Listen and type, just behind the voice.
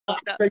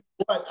tell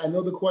you what, I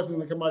know the question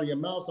going to come out of your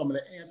mouth, so I'm going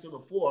to answer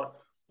before.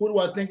 Who do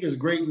I think is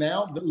great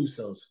now? The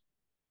Usos.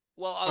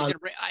 Well, I was I,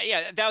 gonna,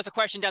 yeah, that was a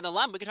question down the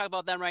line. We can talk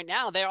about them right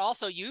now. They're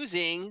also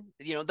using,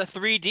 the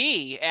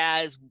 3D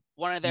as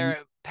one of their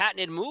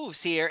patented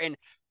moves here. And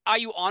are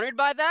you honored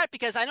by that?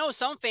 Because I know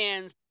some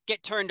fans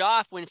get turned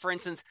off when, for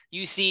instance,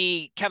 you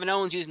see Kevin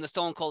Owens using the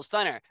Stone Cold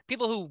Stunner.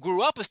 People who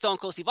grew up with Stone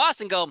Cold Steve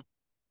Austin go,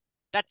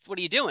 "That's what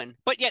are you doing?"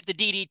 But yet the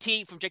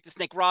DDT from Jake the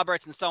Snake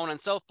Roberts and so on and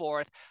so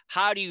forth.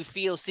 How do you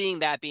feel seeing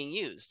that being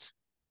used?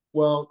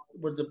 well,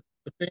 what the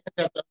fans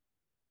have to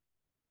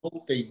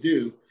hope they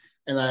do,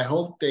 and I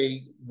hope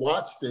they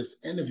watch this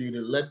interview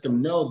to let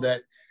them know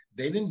that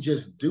they didn't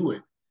just do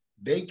it.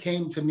 They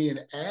came to me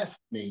and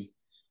asked me,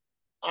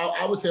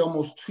 I would say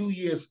almost 2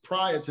 years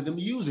prior to them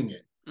using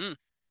it. Mm,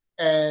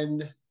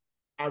 And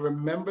I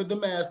remember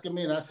them asking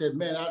me, and I said,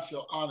 man, I'd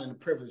feel honored and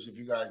privileged if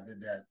you guys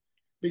did that.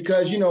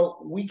 Because,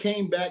 we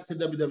came back to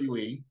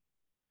WWE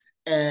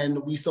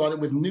and we started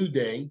with New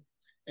Day,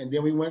 and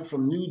then we went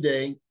from New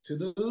Day to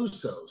the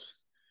Usos.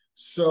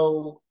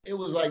 So it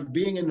was like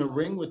being in the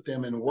ring with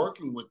them and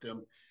working with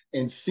them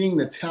and seeing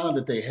the talent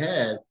that they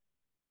had.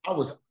 I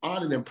was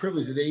honored and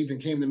privileged that they even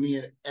came to me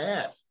and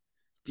asked,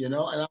 and I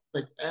was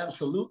like,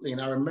 absolutely.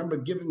 And I remember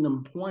giving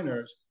them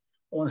pointers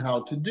on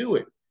how to do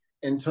it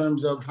in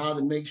terms of how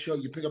to make sure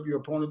you pick up your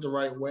opponent the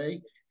right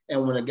way.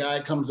 And when a guy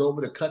comes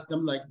over to cut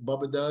them like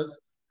Bubba does,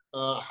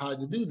 how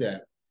to do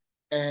that.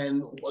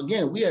 And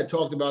again, we had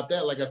talked about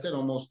that, like I said,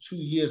 almost 2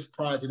 years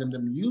prior to them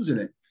using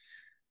it.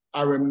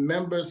 I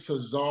remember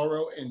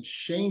Cesaro and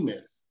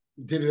Sheamus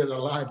did it at a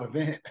live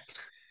event.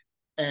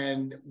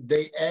 And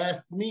they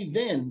asked me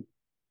then,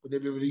 would they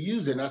be able to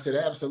use it? And I said,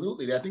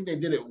 absolutely. I think they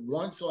did it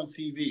once on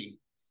TV.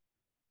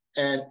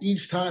 And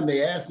each time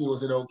they asked me,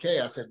 was it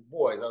okay? I said,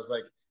 boys, I was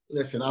like,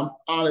 listen, I'm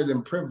honored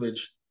and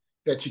privileged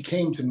that you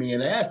came to me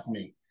and asked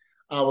me.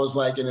 I was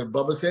like, and if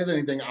Bubba says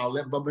anything, I'll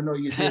let Bubba know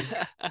you did.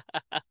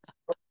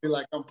 Be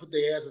like, I'm put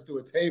their asses through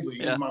a table.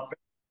 You yeah. use my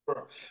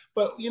favorite.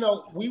 But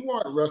we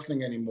weren't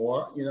wrestling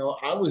anymore.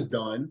 I was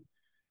done.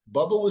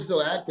 Bubba was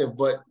still active,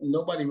 but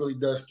nobody really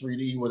does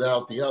 3D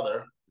without the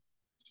other.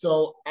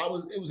 So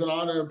it was an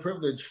honor and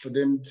privilege for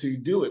them to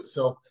do it.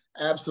 So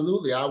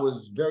absolutely, I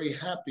was very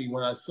happy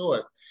when I saw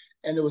it.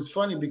 And it was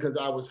funny because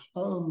I was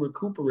home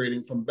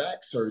recuperating from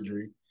back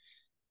surgery.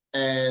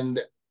 And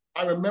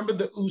I remember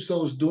the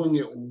Usos doing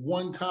it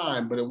one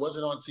time, but it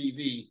wasn't on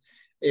TV.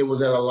 It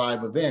was at a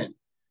live event.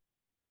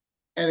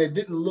 And it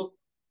didn't look,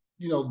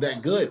 that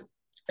good.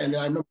 And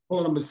then I remember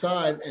pulling them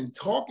aside and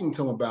talking to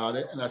them about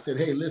it. And I said,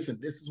 hey, listen,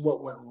 this is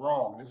what went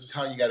wrong. This is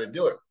how you got to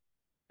do it.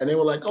 And they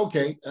were like,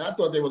 okay. And I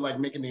thought they were like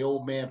making the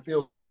old man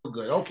feel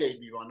good. Okay,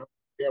 D-Von,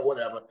 yeah,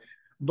 whatever.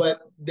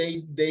 But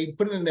they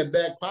put it in their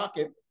back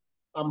pocket.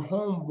 I'm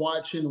home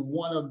watching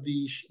one of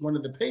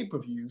the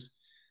pay-per-views,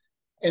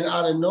 and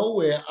out of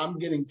nowhere, I'm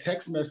getting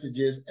text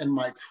messages, and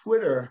my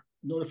Twitter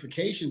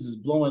notifications is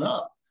blowing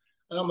up.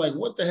 And I'm like,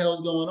 what the hell is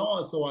going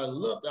on? So I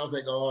looked. I was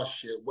like, oh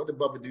shit, what did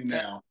Bubba do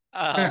now?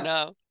 Oh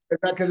no.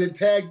 Because it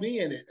tagged me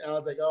in it. I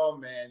was like, oh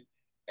man.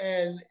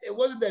 And it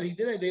wasn't that he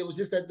did anything. It was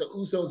just that the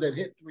Usos had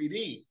hit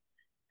 3D,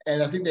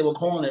 and I think they were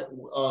calling it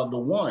the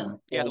one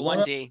Yeah, or the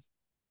 1D.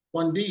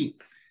 1D.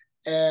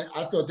 And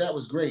I thought that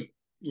was great.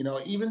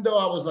 Even though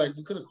I was like,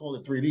 we could have called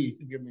it 3D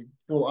to give me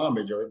full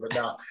homage of it, but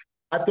now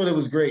I thought it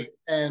was great.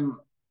 And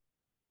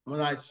when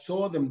I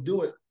saw them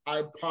do it,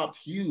 I popped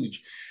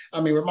huge. I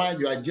mean, remind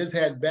you, I just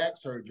had back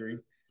surgery,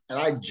 and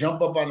I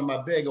jump up out of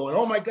my bed going,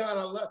 "Oh my god,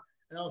 I love!"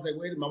 And I was like,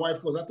 "Wait!" My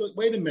wife goes,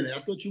 Wait a minute,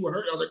 I thought you were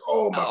hurt." I was like,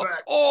 "Oh my Oh, back,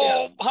 yeah,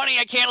 oh, honey,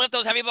 I can't lift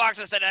those heavy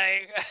boxes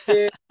today.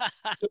 yeah."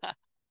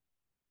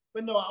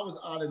 But no, I was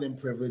honored and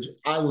privileged.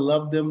 I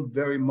love them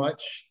very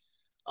much.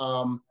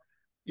 Um,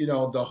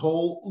 the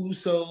whole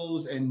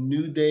Usos and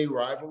New Day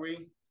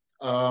rivalry.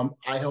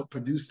 I helped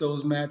produce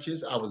those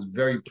matches. I was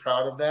very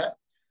proud of that.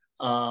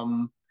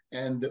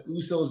 And the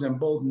Usos and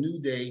both New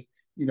Day,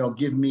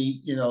 give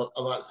me,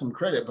 some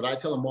credit. But I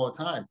tell them all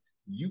the time,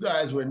 you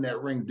guys were in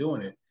that ring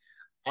doing it.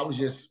 I was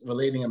just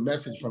relating a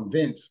message from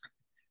Vince,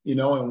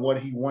 and what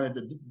he wanted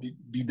to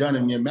be done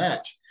in your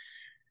match.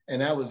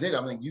 And that was it.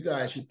 I think you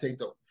guys should take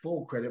the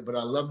full credit. But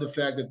I love the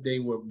fact that they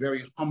were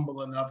very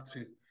humble enough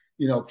to,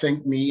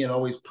 thank me and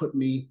always put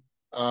me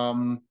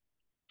um,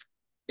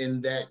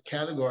 in that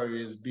category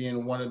as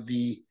being one of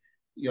the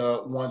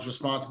ones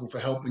responsible for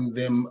helping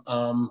them,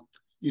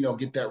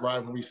 get that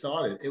rivalry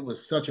started. It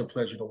was such a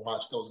pleasure to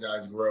watch those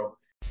guys grow.